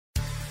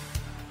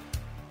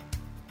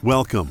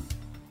Welcome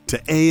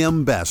to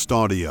AM Best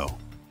Audio.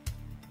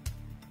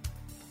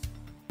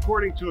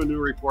 According to a new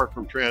report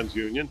from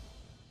TransUnion,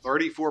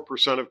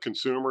 34% of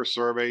consumers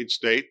surveyed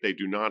state they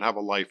do not have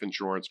a life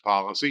insurance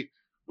policy,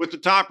 with the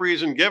top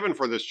reason given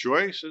for this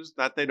choice is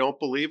that they don't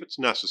believe it's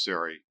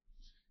necessary.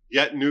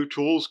 Yet new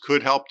tools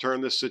could help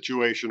turn this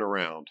situation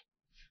around.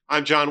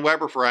 I'm John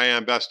Weber for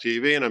AM Best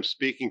TV, and I'm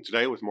speaking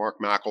today with Mark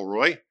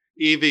McElroy,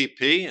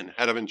 EVP and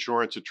Head of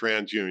Insurance at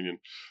TransUnion.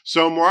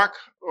 So, Mark,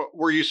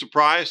 were you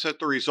surprised at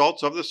the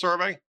results of the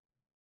survey?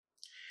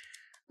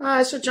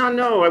 So, John,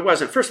 no, I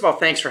wasn't. First of all,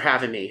 thanks for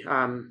having me.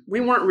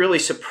 We weren't really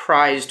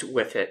surprised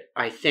with it.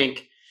 I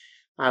think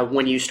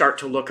when you start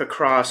to look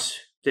across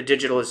the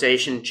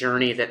digitalization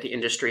journey that the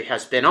industry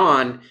has been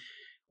on,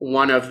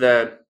 one of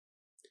the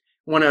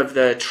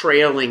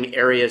trailing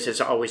areas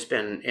has always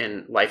been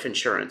in life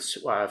insurance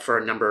for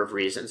a number of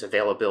reasons: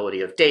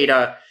 availability of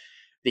data,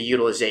 the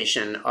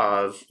utilization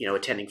of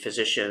attending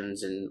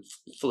physicians and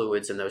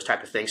fluids and those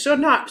type of things. So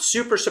not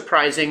super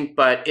surprising,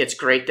 but it's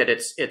great that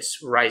it's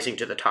rising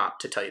to the top,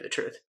 to tell you the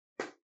truth.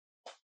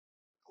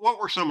 What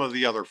were some of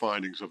the other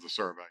findings of the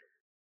survey?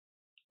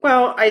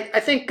 Well, I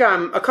think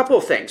a couple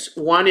of things.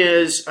 One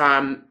is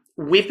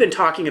we've been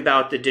talking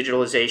about the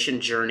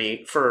digitalization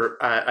journey for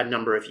a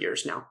number of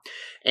years now.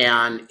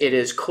 And it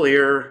is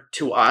clear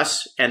to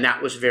us, and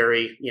that was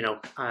very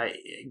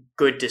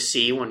good to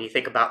see when you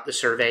think about the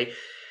survey,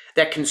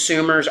 that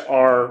consumers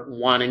are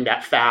wanting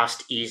that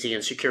fast, easy,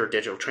 and secure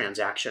digital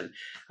transaction.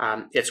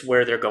 It's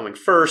where they're going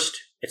first.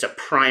 It's a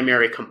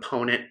primary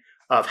component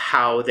of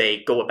how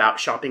they go about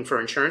shopping for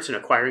insurance and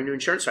acquiring new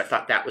insurance. So I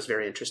thought that was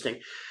very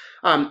interesting.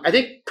 I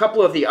think a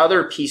couple of the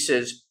other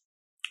pieces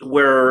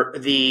were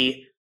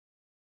the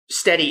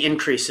steady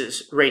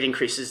rate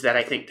increases that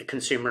I think the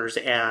consumers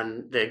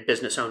and the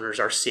business owners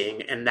are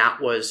seeing. And that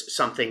was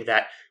something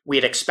that we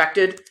had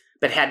expected,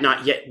 but had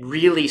not yet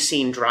really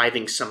seen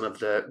driving some of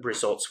the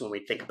results when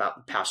we think about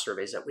the past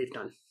surveys that we've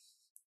done.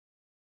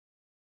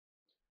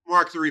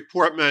 Mark, the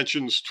report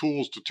mentions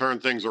tools to turn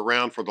things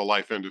around for the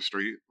life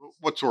industry.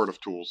 What sort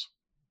of tools?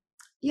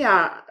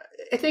 Yeah,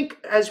 I think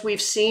as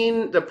we've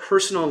seen the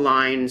personal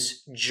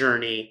lines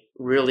journey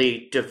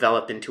really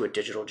develop into a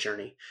digital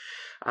journey,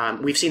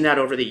 we've seen that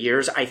over the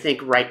years. I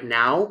think right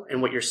now,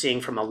 and what you're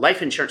seeing from a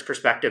life insurance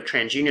perspective,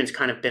 TransUnion's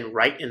kind of been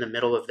right in the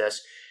middle of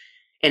this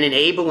and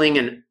enabling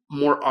a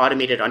more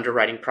automated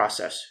underwriting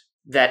process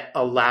that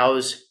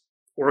allows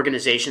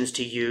organizations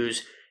to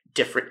use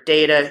different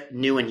data,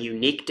 new and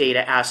unique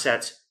data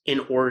assets in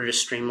order to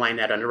streamline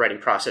that underwriting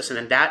process. And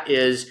then that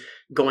is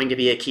going to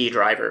be a key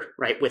driver,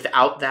 right?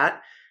 Without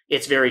that,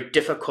 it's very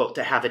difficult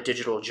to have a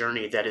digital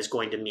journey that is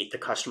going to meet the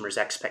customer's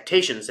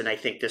expectations. And I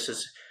think this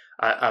is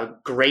a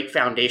great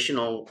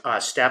foundational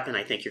step, and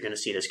I think you're going to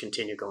see this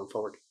continue going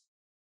forward.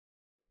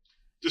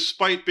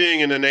 Despite being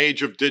in an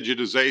age of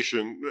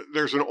digitization,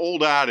 there's an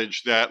old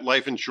adage that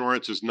life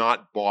insurance is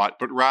not bought,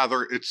 but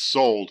rather it's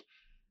sold.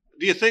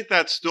 Do you think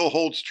that still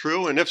holds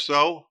true? And if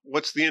so,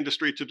 what's the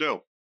industry to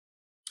do?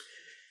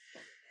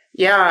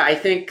 Yeah, I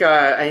think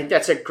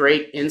that's a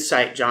great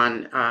insight,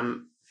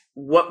 John.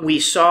 What we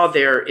saw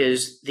there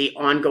is the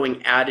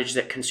ongoing adage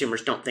that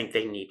consumers don't think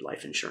they need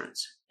life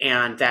insurance.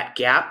 And that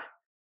gap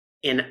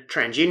in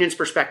TransUnion's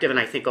perspective, and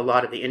I think a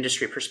lot of the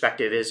industry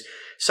perspective, is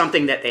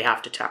something that they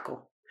have to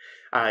tackle.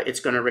 It's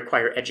going to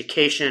require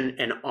education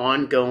and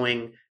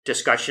ongoing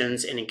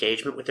discussions and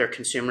engagement with their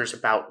consumers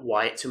about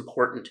why it's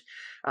important.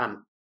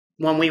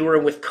 When we were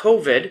with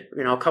COVID,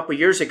 a couple of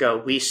years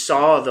ago, we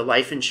saw the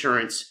life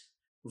insurance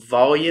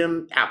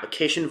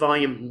application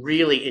volume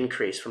really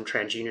increase from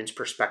TransUnion's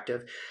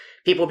perspective.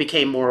 People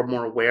became more and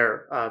more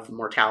aware of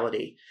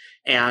mortality.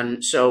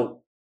 And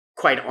so,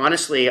 quite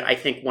honestly, I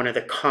think one of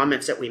the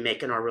comments that we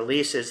make in our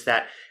release is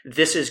that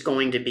this is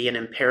going to be an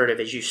imperative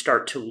as you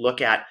start to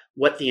look at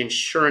what the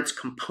insurance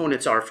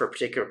components are for a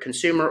particular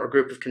consumer or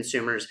group of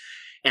consumers.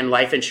 And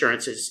life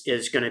insurance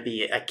is going to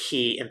be a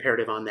key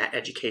imperative on that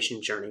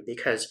education journey,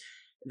 because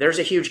there's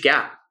a huge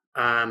gap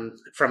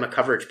from a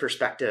coverage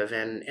perspective.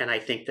 And I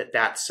think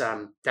that's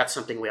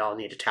something we all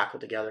need to tackle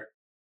together.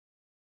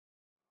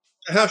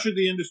 How should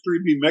the industry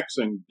be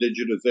mixing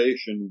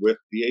digitization with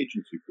the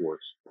agency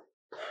force?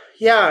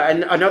 Yeah,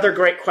 and another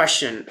great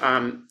question.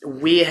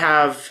 We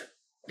have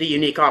the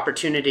unique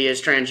opportunity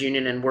as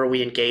TransUnion and where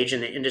we engage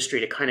in the industry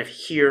to kind of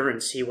hear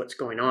and see what's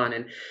going on.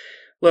 And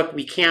look,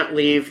 we can't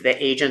leave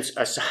the agents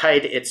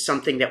aside. It's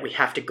something that we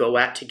have to go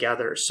at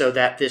together so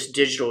that this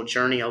digital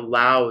journey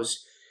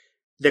allows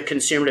the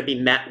consumer to be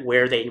met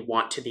where they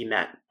want to be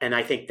met. And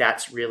I think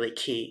that's really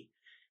key.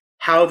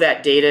 How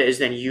that data is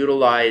then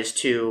utilized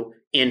to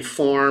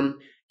inform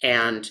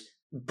and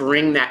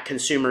bring that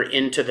consumer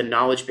into the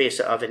knowledge base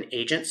of an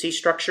agency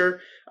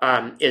structure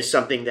is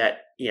something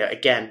that,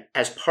 again,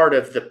 as part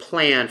of the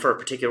plan for a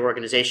particular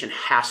organization,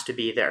 has to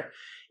be there.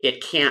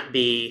 It can't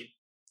be,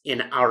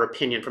 in our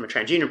opinion, from a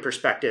TransUnion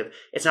perspective,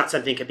 it's not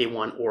something that can be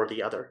one or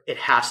the other. It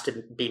has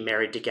to be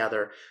married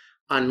together,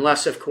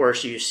 unless, of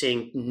course, you're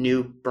seeing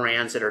new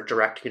brands that are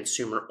direct to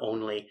consumer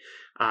only.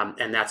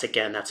 And that's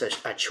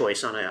a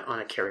choice on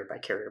a carrier by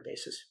carrier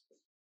basis.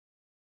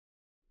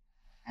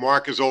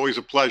 Mark, it's always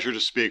a pleasure to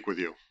speak with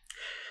you.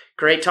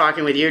 Great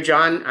talking with you,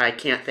 John. I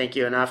can't thank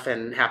you enough,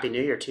 and Happy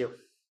New Year to you.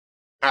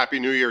 Happy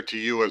New Year to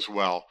you as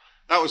well.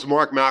 That was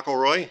Mark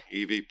McElroy,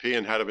 EVP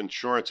and Head of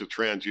Insurance at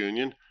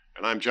TransUnion,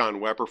 and I'm John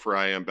Weber for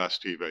AM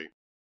Best TV.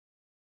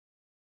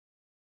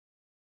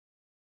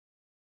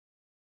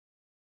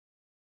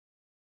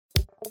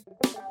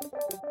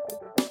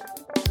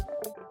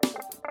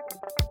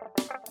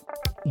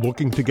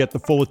 Looking to get the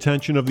full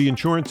attention of the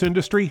insurance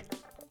industry?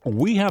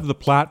 We have the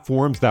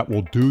platforms that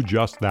will do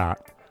just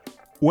that.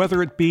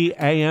 Whether it be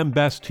AM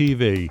Best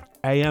TV,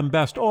 AM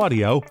Best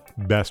Audio,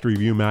 Best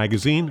Review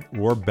Magazine,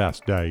 or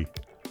Best Day.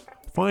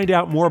 Find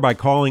out more by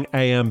calling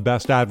AM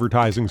Best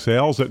Advertising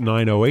Sales at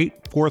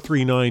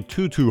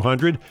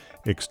 908-439-2200,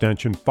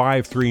 extension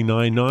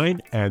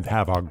 5399, and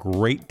have a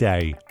great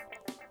day.